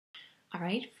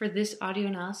Alright, for this audio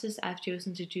analysis, I've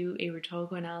chosen to do a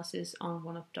rhetorical analysis on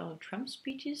one of Donald Trump's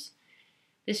speeches.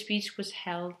 This speech was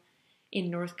held in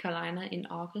North Carolina in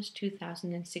August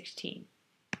 2016.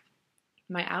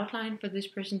 My outline for this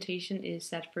presentation is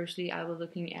that firstly I will be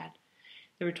looking at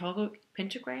the rhetorical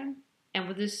pentagram and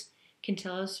what this can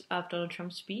tell us of Donald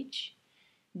Trump's speech.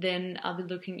 Then I'll be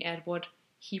looking at what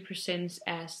he presents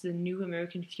as the new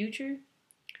American future.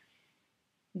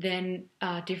 Then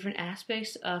different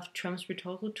aspects of Trump's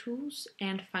rhetorical tools,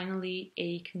 and finally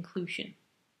a conclusion.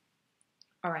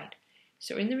 Alright,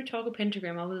 so in the rhetorical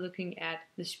pentagram I'll be looking at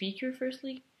the speaker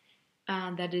firstly,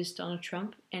 that is Donald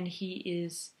Trump, and he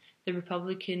is the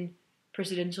Republican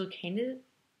presidential candidate.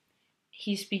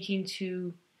 He's speaking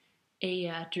to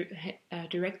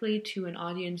directly to an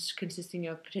audience consisting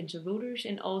of potential voters,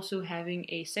 and also having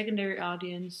a secondary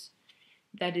audience,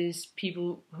 that is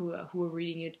people who are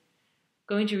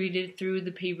going to read it through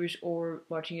the papers or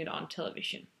watching it on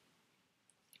television.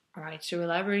 Alright, so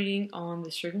elaborating on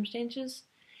the circumstances,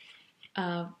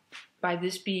 by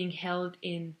this being held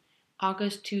in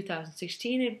August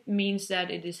 2016, it means that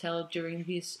it is held during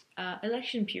this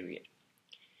election period.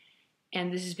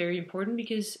 And this is very important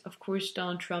because, of course,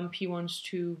 Donald Trump, he wants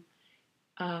to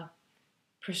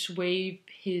persuade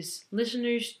his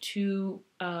listeners to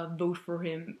vote for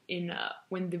him in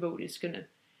when the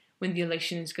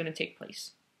election is going to take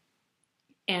place.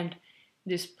 And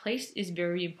this place is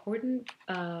very important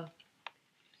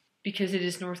because it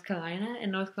is North Carolina,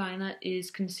 and North Carolina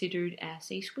is considered as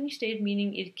a swing state,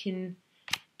 meaning it can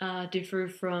differ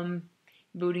from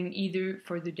voting either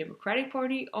for the Democratic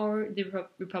Party or the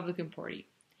Republican Party,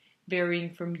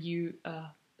 varying from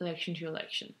election to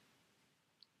election.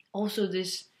 Also,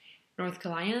 this North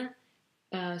Carolina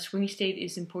swing state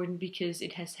is important because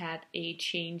it has had a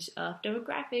change of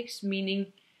demographics,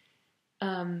 meaning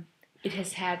it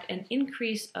has had an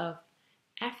increase of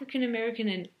African American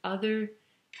and other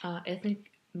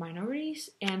ethnic minorities,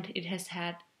 and it has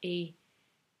had a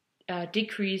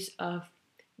decrease of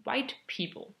white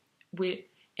people.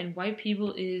 And white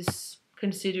people is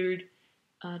considered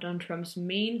Donald Trump's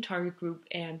main target group,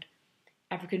 and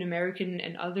African American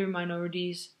and other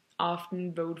minorities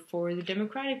often vote for the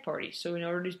Democratic Party. So in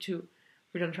order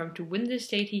for Donald Trump to win this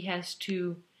state, he has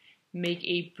to make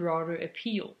a broader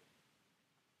appeal.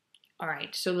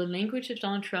 Alright, so the language of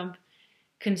Donald Trump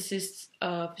consists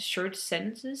of short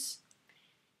sentences.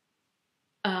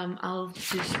 I'll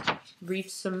just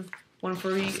read one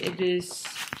for you. It is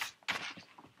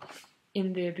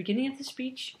in the beginning of the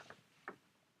speech.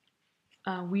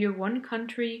 We are one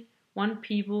country, one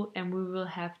people, and we will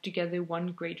have together one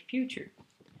great future.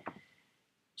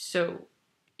 So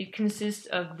it consists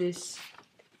of this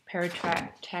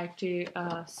paratactic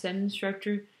sentence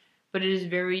structure, but it is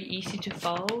very easy to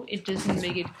follow. It doesn't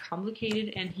make it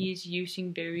complicated, and he is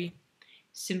using very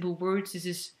simple words. This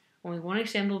is only one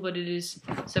example, but it is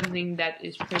something that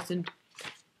is present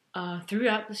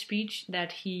throughout the speech,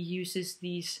 that he uses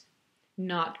these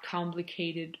not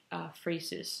complicated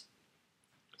phrases.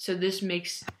 So this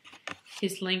makes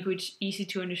his language easy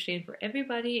to understand for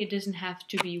everybody. It doesn't have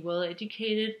to be well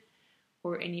educated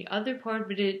or any other part,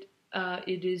 but it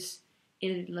is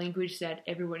in a language that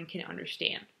everyone can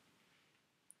understand.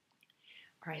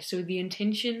 Alright, so the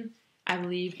intention, I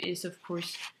believe, is of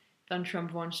course Donald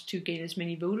Trump wants to gain as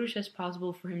many voters as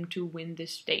possible for him to win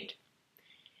this state.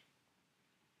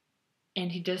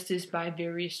 And he does this by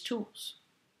various tools.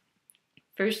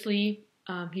 Firstly,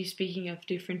 he's speaking of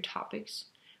different topics,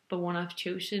 but one I've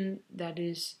chosen that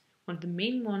is one of the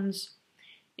main ones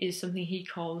is something he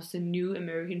calls the new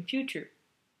American future.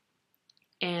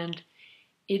 And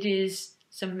it is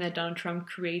something that Donald Trump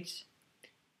creates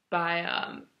by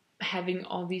having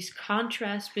all these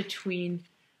contrasts between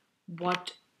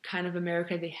what kind of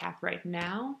America they have right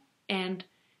now, and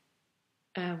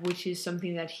which is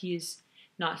something that he is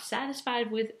not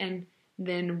satisfied with, and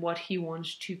then what he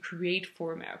wants to create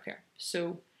for America.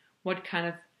 So what kind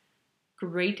of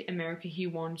great America he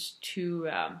wants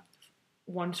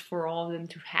for all of them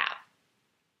to have.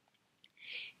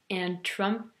 And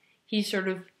Trump, he sort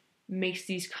of makes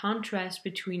these contrasts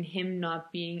between him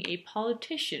not being a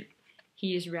politician.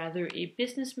 He is rather a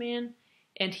businessman,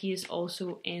 and he is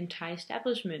also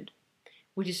anti-establishment,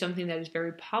 which is something that is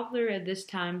very popular at this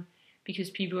time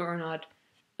because people are not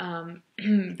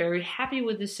very happy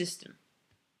with the system.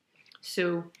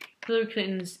 So Hillary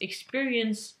Clinton's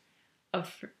experience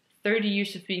of 30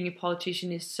 years of being a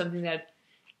politician is something that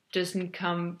doesn't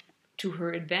come to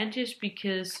her advantage,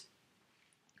 because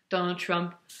Donald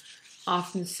Trump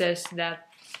often says that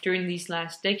during these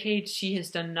last decades she has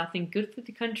done nothing good for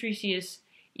the country. She has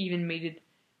even made it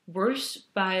worse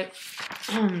by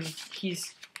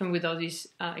he's coming with all these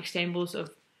examples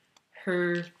of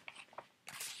her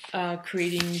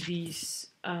creating these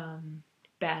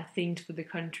bad things for the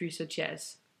country, such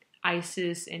as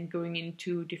ISIS and going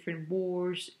into different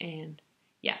wars, and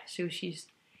yeah, so she's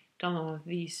done all of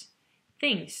these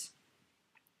things.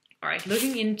 Alright,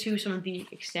 looking into some of the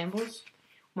examples.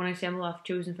 One example I've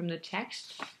chosen from the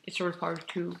text. It's sort of hard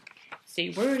to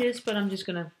say where it is, but I'm just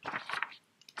gonna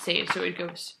say it. So it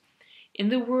goes. In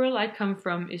the world I come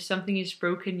from, if something is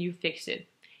broken, you fix it.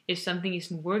 If something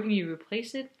isn't working, you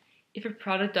replace it. If a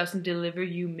product doesn't deliver,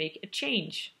 you make a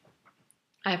change.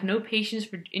 I have no patience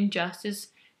for injustice,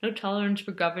 no tolerance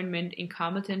for government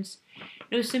incompetence,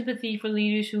 no sympathy for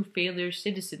leaders who fail their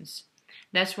citizens.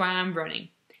 That's why I'm running.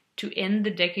 To end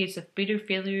the decades of bitter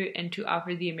failure and to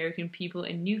offer the American people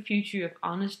a new future of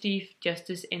honesty,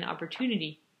 justice, and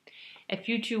opportunity. A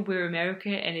future where America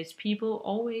and its people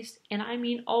always, and I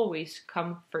mean always,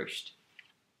 come first.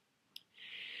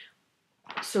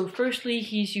 So firstly,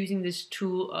 he's using this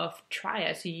tool of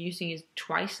triads. He's using it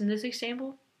twice in this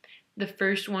example. The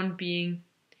first one being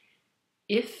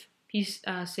if. He's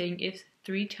saying if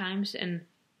 3 times, and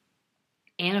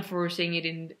anaphor saying it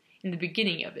in the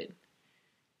beginning of it.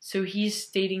 So he's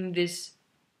stating this,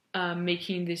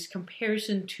 making this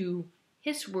comparison to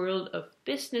his world of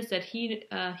business that he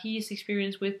is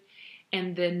experienced with,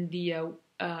 and then the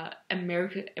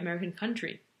American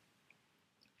country.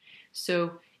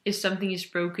 So if something is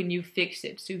broken, you fix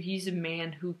it. So he's a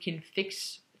man who can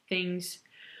fix things,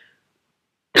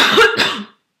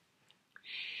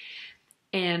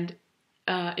 and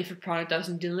if a product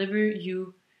doesn't deliver,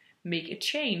 you make a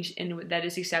change, and that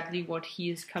is exactly what he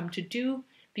has come to do,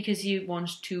 because he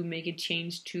wants to make a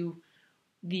change to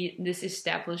this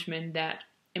establishment that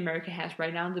America has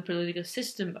right now, the political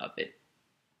system of it.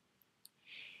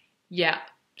 Yeah,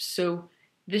 so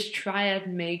this triad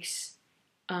makes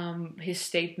his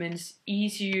statements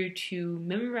easier to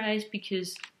memorize,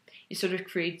 because it sort of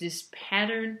creates this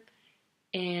pattern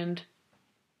and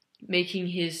making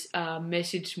his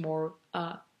message more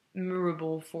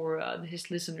memorable for his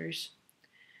listeners.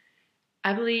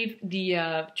 I believe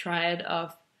the triad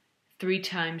of 3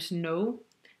 times no.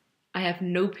 I have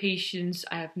no patience,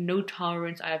 I have no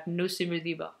tolerance, I have no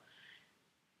sympathy about.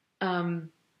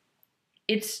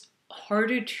 It's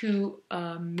harder to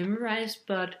memorize,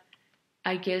 but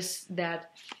I guess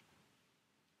that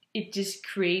it just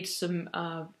creates some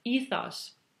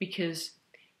ethos, because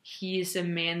he is a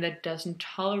man that doesn't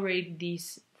tolerate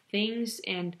these things,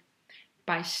 and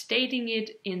by stating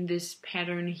it in this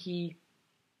pattern,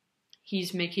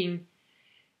 he's making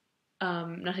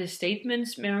not his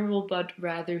statements memorable, but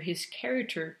rather his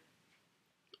character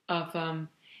of a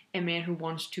man who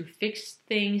wants to fix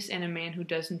things, and a man who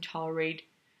doesn't tolerate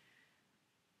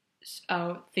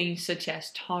things such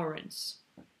as tolerance.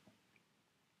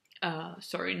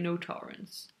 No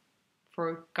tolerance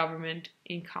for government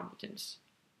incompetence.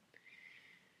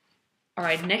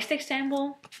 Alright, next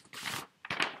example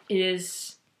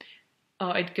is,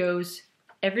 it goes,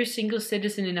 every single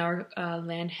citizen in our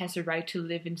land has a right to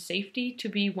live in safety. To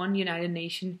be one united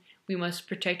nation, we must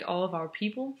protect all of our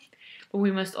people, but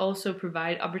we must also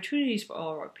provide opportunities for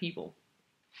all of our people.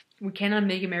 We cannot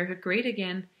make America great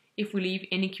again if we leave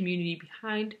any community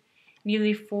behind.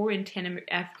 Nearly 4 in 10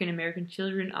 African American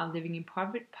children are living in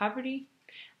poverty.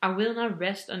 I will not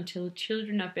rest until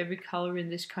children of every color in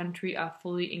this country are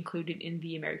fully included in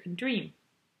the American dream.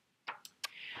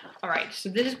 Alright, so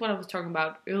this is what I was talking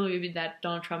about earlier, that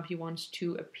Donald Trump, he wants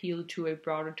to appeal to a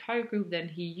broader target group than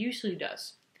he usually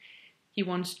does. He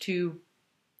wants to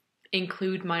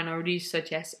include minorities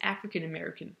such as African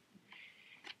American.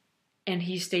 And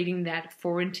he's stating that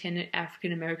 4 in 10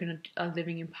 African American are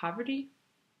living in poverty.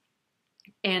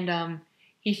 And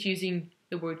he's using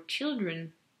the word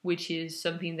children, which is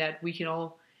something that we can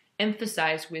all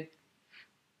emphasize with.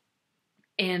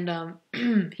 And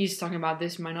he's talking about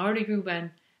this minority group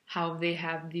and how they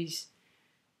have these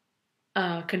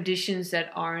conditions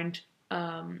that aren't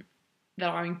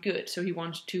good. So he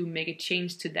wants to make a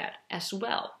change to that as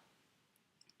well.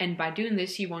 And by doing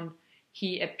this,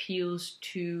 he appeals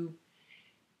to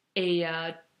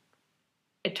a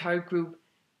target group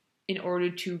in order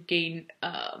to gain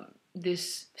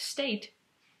this state.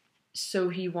 So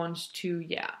he wants to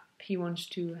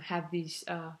have these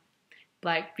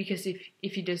black, because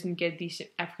if he doesn't get these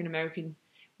African American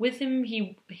with him,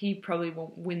 he probably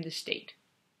won't win the state.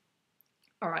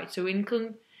 Alright, so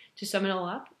to sum it all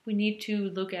up, we need to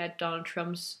look at Donald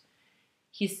Trump's.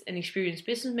 He's an experienced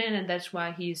businessman, and that's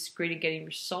why he's great at getting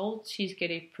results, he's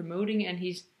great at promoting, and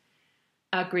he's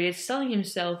great at selling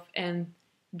himself, and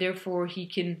therefore he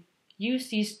can use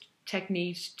these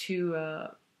techniques to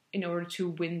in order to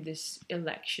win this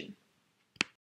election.